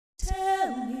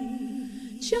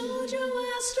JoJo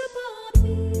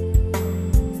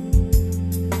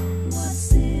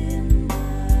what's in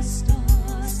the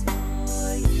stars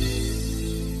for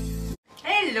you?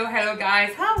 Hello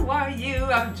guys, how are you?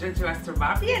 I'm JoJo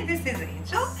Astronomy and this is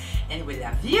Angel and we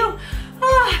love you.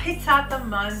 It's autumn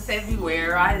months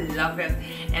everywhere. I love it.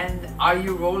 And are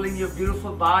you rolling your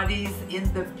beautiful bodies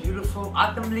in the beautiful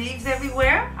autumn leaves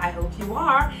everywhere? I hope you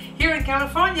are. Here in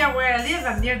California where I live,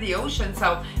 I'm near the ocean,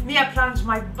 so I plunge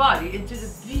my body into the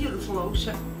beautiful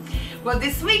ocean. Well,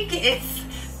 this week it's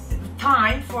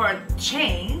time for a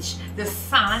change. The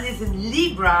sun is in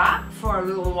Libra for a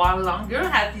little while longer.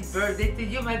 Happy birthday to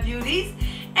you, my beauties.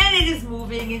 And it is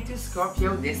moving into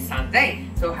Scorpio this Sunday.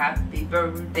 So happy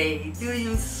birthday to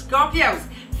you, Scorpios.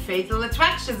 Fatal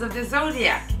attractions of the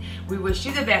zodiac. We wish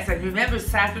you the best. And remember,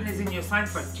 Saturn is in your sign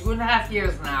for 2.5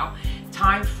 years now.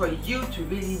 Time for you to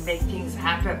really make things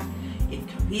happen. In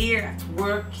career, at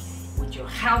work, with your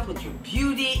health, with your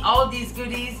beauty, all these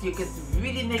goodies, you can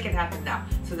really make it happen now.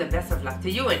 So the best of luck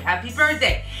to you and happy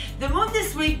birthday. The moon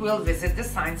this week will visit the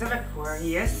signs of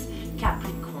Aquarius,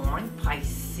 Capricorn,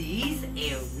 Pisces,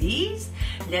 Aries.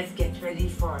 Let's get ready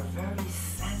for a very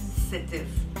sensitive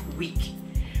week.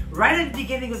 Right at the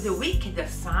beginning of the week, the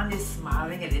sun is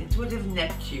smiling at intuitive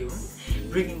Neptune,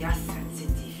 bringing us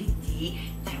sensitivity,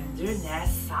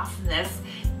 tenderness, softness,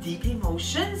 deep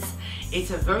emotions.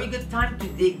 It's a very good time to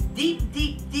dig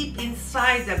deep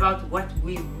inside about what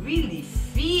we really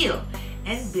feel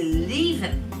and believe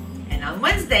in. And on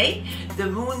Wednesday, the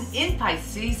moon in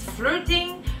Pisces,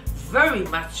 flirting very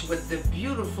much with the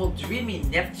beautiful, dreamy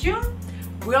Neptune,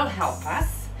 will help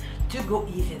us to go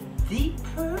even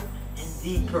deeper and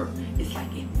deeper. It's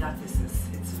like hypnosis.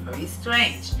 It's very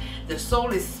strange. The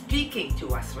soul is speaking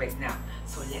to us right now.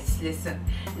 So let's listen.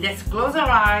 Let's close our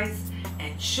eyes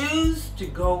and choose to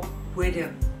go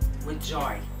within with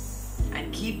joy.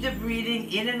 And keep the breathing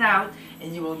in and out,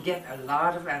 and you will get a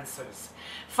lot of answers.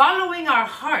 Following our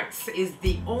hearts is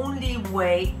the only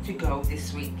way to go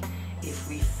this week. If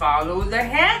we follow the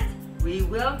head, we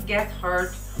will get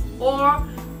hurt or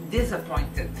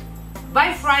disappointed.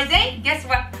 By Friday, guess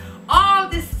what? All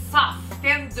this soft,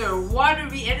 tender,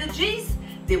 watery energies,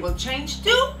 they will change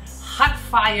to hot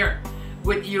fire,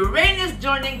 with Uranus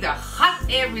joining the hot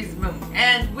Aries moon,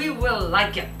 and we will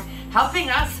like it, helping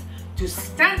us to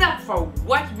stand up for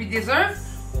what we deserve,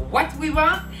 what we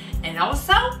want, and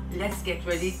also let's get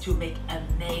ready to make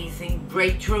amazing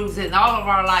breakthroughs in all of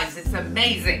our lives. It's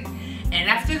amazing. And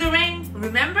after the rain,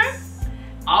 remember,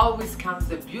 always comes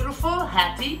the beautiful,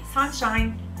 happy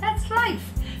sunshine. That's life.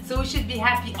 So we should be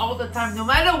happy all the time, no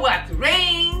matter what,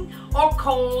 rain or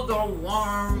cold or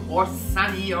warm or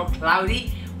sunny or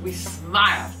cloudy. We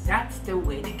smile. That's the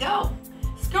way to go.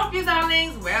 Scorpio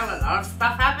darlings, well, a lot of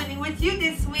stuff happening with you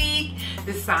this week.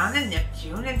 The Sun and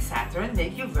Neptune and Saturn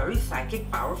make you very psychic,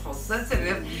 powerful,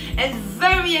 sensitive, and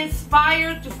very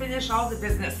inspired to finish all the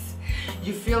business.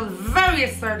 You feel very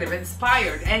assertive,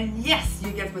 inspired, and yes,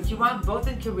 you get what you want, both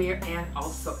in career and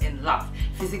also in love.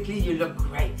 Physically, you look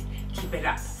great. Keep it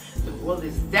up. The world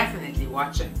is definitely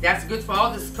watching. That's good for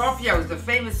all the Scorpios, the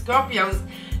famous Scorpios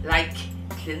like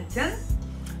Clinton.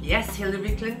 Yes,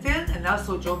 Hillary Clinton and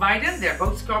also Joe Biden. They're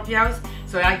both Scorpios.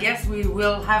 So I guess we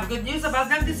will have good news about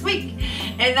them this week.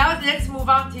 And now let's move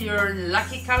on to your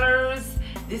lucky colors.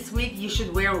 This week you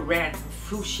should wear red,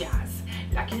 fuchsias.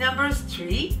 Lucky numbers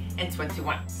 3 and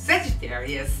 21.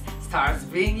 Sagittarius, stars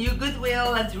bring you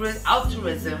goodwill,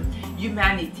 altruism,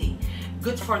 humanity,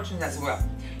 good fortune as well.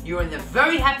 You're in a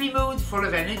very happy mood, full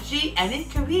of energy, and in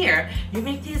career, you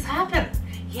make things happen.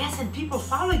 Yes, and people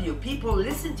follow you, people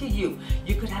listen to you.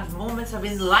 You could have moments of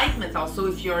enlightenment also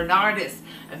if you're an artist,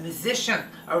 a musician,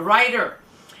 a writer.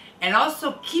 And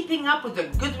also keeping up with the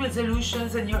good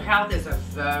resolutions in your health is a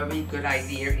very good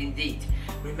idea indeed.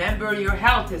 Remember, your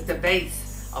health is the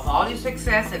base of all your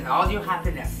success and all your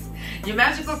happiness. Your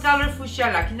magical color,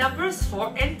 fuchsia, lucky numbers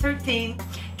 4 and 13.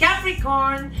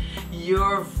 Capricorn,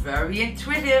 you're very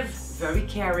intuitive, very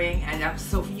caring, and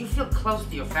so you feel close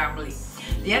to your family.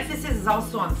 The emphasis is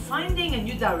also on finding a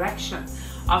new direction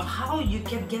of how you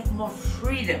can get more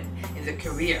freedom in the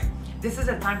career. This is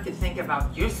a time to think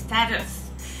about your status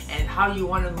and how you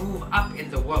want to move up in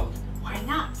the world. Why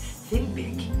not? Think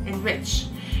big and rich.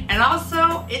 And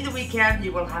also, in the weekend,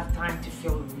 you will have time to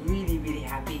feel really, really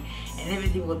happy, and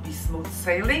everything will be smooth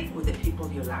sailing with the people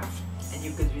you love. And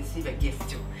you could receive a gift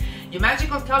too. Your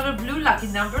magical color blue, lucky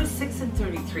numbers 6 and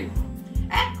 33.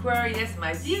 Aquarius,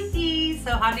 my beauty.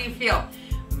 So how do you feel?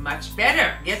 Much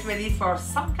better. Get ready for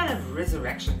some kind of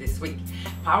resurrection this week.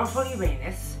 Powerful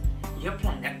Uranus, your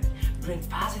planet, bring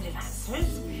positive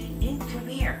answers in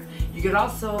career. You get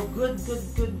also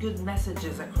good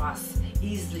messages across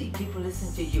easily. People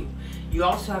listen to you. You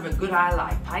also have a good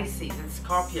ally, Pisces and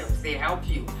Scorpios. They help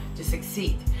you to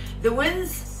succeed. The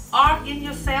winds are in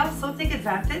your sails, so take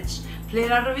advantage. Play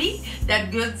lottery.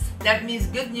 That means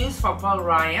good news for Paul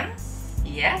Ryan.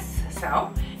 Yes,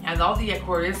 so, and all the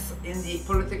Aquarius in the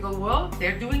political world,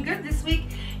 they're doing good this week.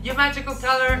 Your magical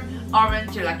color,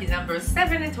 orange. Your lucky number,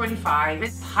 7 and 25.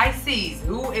 It's Pisces.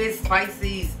 Who is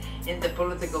Pisces in the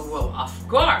political world? Of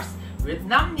course, Rit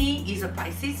Namni is a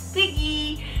Pisces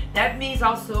piggy. That means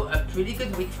also a pretty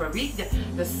good week for read.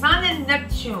 The Sun and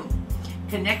Neptune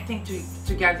connecting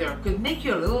together could make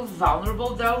you a little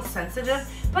vulnerable though, sensitive,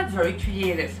 but very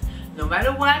creative. No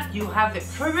matter what, you have the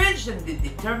courage and the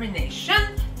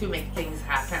determination to make things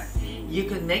happen. You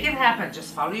can make it happen.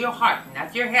 Just follow your heart,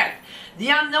 not your head. The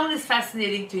unknown is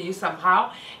fascinating to you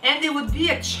somehow, and there would be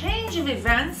a change of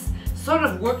events sort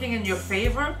of working in your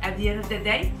favor at the end of the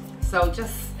day. So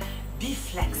just be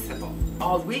flexible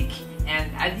all week, and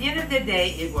at the end of the day,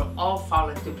 it will all fall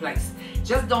into place.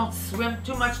 Just don't swim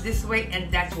too much this way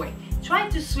and that way. Try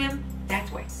to swim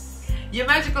that way. Your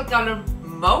magical color,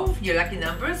 mauve. Your lucky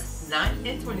numbers, 9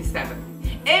 and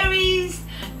 27. Aries,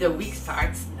 the week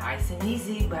starts nice and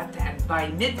easy, but by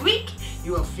midweek,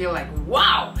 you will feel like,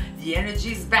 wow, the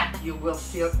energy is back. You will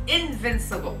feel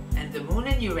invincible. And the moon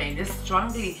and Uranus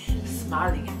strongly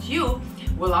smiling at you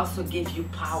will also give you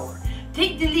power.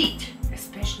 Take the lead,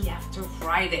 especially after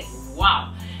Friday.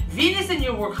 Wow. Venus in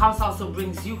your work house also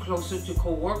brings you closer to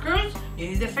co-workers. You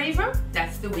need a favor?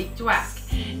 That's the week to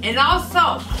ask. And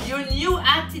also, your new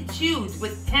attitude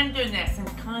with tenderness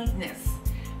and kindness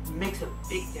makes a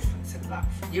big difference in love.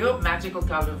 Your magical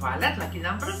color, violet. Lucky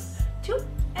numbers, 2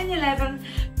 and 11.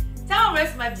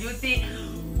 Taurus, my beauty.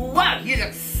 Wow, you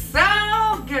look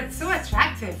so good, so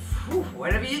attractive. Whew,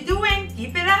 whatever you're doing,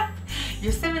 keep it up.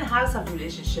 Your 7th house of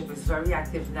relationship is very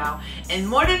active now, and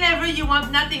more than ever, you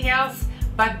want nothing else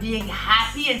but being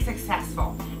happy and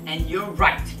successful. And you're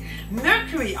right.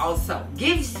 Mercury also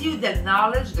gives you the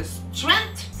knowledge, the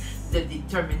strength, the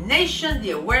determination,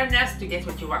 the awareness to get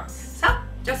what you want. So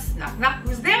just knock knock,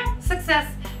 who's there?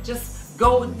 Success. Just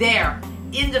go there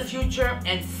in the future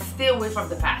and stay away from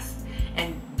the past.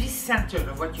 And be centered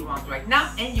of what you want right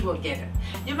now, and you will get it.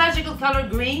 Your magical color,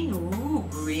 green. Ooh,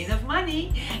 green of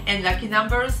money. And lucky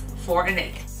numbers, 4 and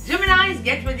 8. Geminis,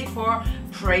 get ready for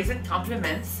praise and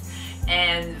compliments,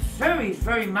 and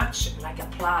very much like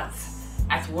applause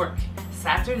at work.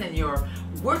 Saturn in your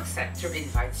work sector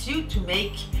invites you to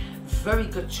make very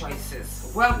good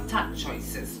choices, well-thought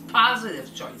choices,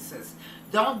 positive choices.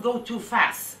 Don't go too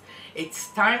fast. It's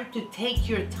time to take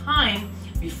your time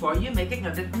before you make a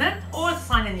commitment or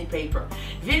sign any paper.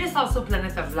 Venus, also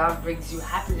planet of love, brings you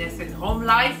happiness in home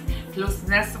life,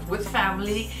 closeness with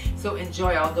family, so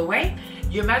enjoy all the way.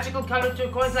 Your magical color,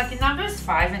 turquoise. Lucky numbers,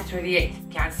 5 and 38.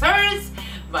 Cancers,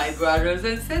 my brothers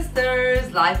and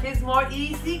sisters, life is more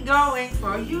easy going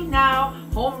for you now.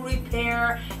 Home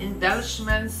repair,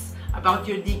 embellishments about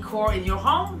your decor in your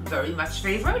home, very much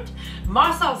favored.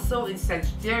 Mars also in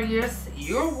Sagittarius,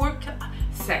 your work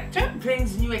sector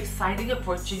brings new exciting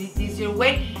opportunities your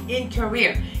way in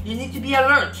career. You need to be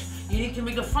alert. You need to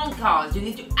make a phone call. You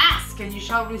need to ask and you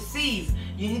shall receive.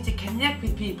 You need to connect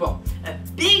with people. A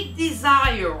big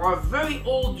desire or a very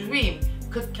old dream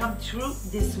could come true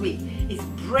this week. It's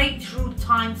breakthrough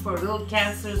time for little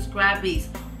Cancer Scrabbies.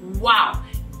 Wow,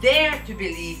 dare to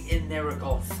believe in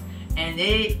miracles, and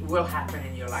it will happen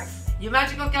in your life. Your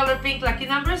magical color, pink. Lucky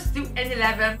numbers, 2 and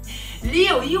 11.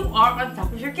 Leo, you are on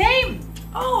top of your game.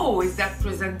 Oh, is that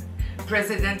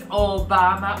President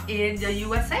Obama in the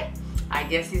USA? I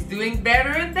guess he's doing better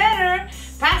and better.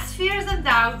 Past fears and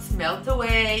doubts melt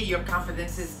away. Your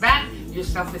confidence is back. Your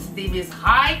self-esteem is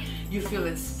high. You feel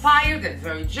inspired and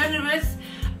very generous.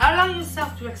 Allow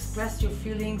yourself to express your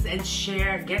feelings and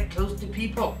share. Get close to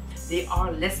people. They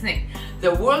are listening.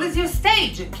 The world is your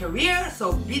stage in career,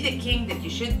 so be the king that you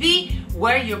should be.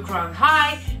 Wear your crown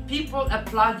high. People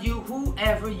applaud you,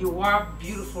 whoever you are.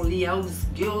 Beautiful Leos,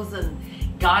 girls and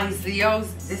guys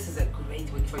Leos. This is a great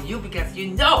week for you because you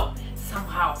know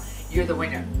somehow you're the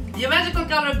winner. Your magical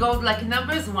color, gold. Lucky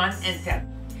numbers, 1 and 10.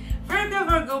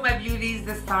 Virgo, my beauties,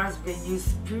 the stars bring you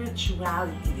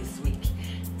spirituality this week.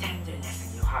 Tenderness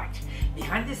in your heart.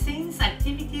 Behind the scenes,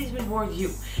 activities reward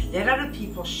you. Let other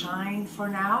people shine for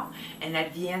now, and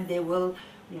at the end they will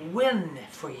win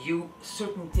for you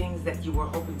certain things that you were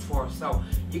hoping for. So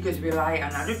you could rely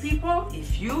on other people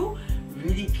if you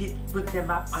really put them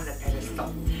up on the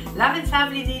pedestal. Love and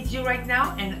family needs you right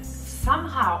now, and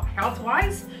somehow,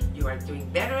 health-wise, You are doing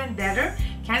better and better.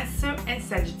 Cancer and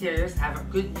Sagittarius have a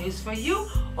good news for you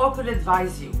or could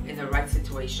advise you in the right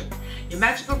situation. Your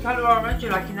magical color orange,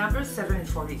 your lucky number 7 and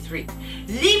 43.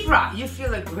 Libra, you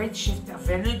feel a great shift of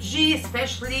energy,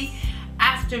 especially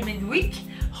after midweek.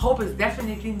 Hope is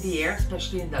definitely in the air,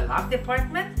 especially in the love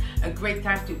department. A great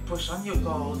time to push on your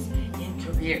goals in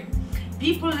career.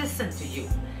 People listen to you.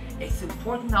 It's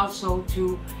important also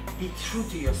to be true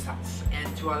to yourself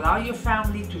and to allow your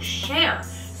family to share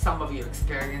some of your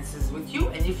experiences with you.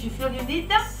 And if you feel you need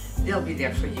them, they'll be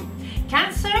there for you.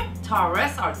 Cancer,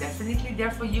 Taurus are definitely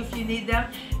there for you if you need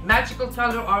them. Magical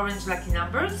color orange, lucky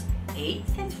numbers 8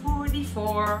 and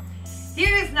 44.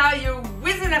 Here is now your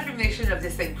wizard affirmation of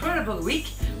this incredible week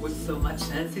with so much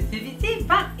sensitivity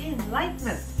but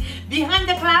enlightenment. Behind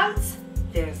the clouds,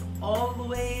 there's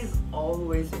always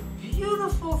a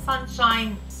beautiful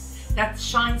sunshine that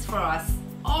shines for us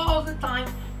all the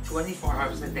time, 24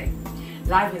 hours a day.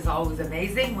 Life is always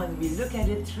amazing when we look at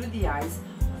it through the eyes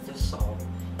of the soul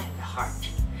and the heart.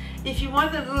 If you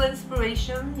want a little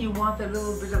inspiration, you want a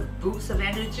little bit of boost of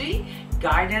energy,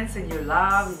 guidance in your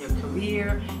love, in your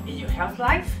career, in your health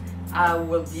life, I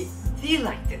will be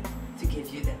delighted to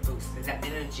give you that boost and that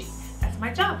energy. That's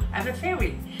my job. I'm a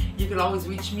fairy. You can always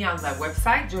reach me on my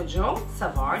website,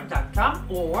 JoJo'Savard.com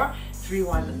or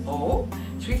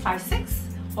 310-356-0020,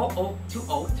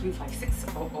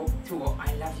 356-0020.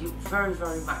 I love you very,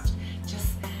 very much.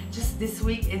 Just this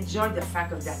week, enjoy the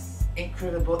fact of that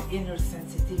incredible inner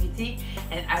sensitivity,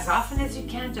 and as often as you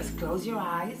can, just close your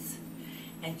eyes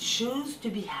and choose to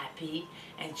be happy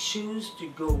and choose to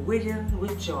go within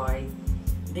with joy.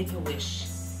 Make a wish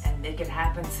and make it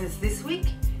happen, since this week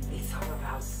it's all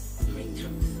about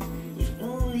breakthroughs. If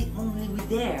only we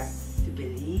dare to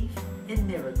believe in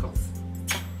miracles.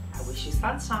 I wish you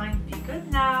sunshine. Be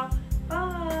good now.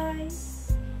 Bye.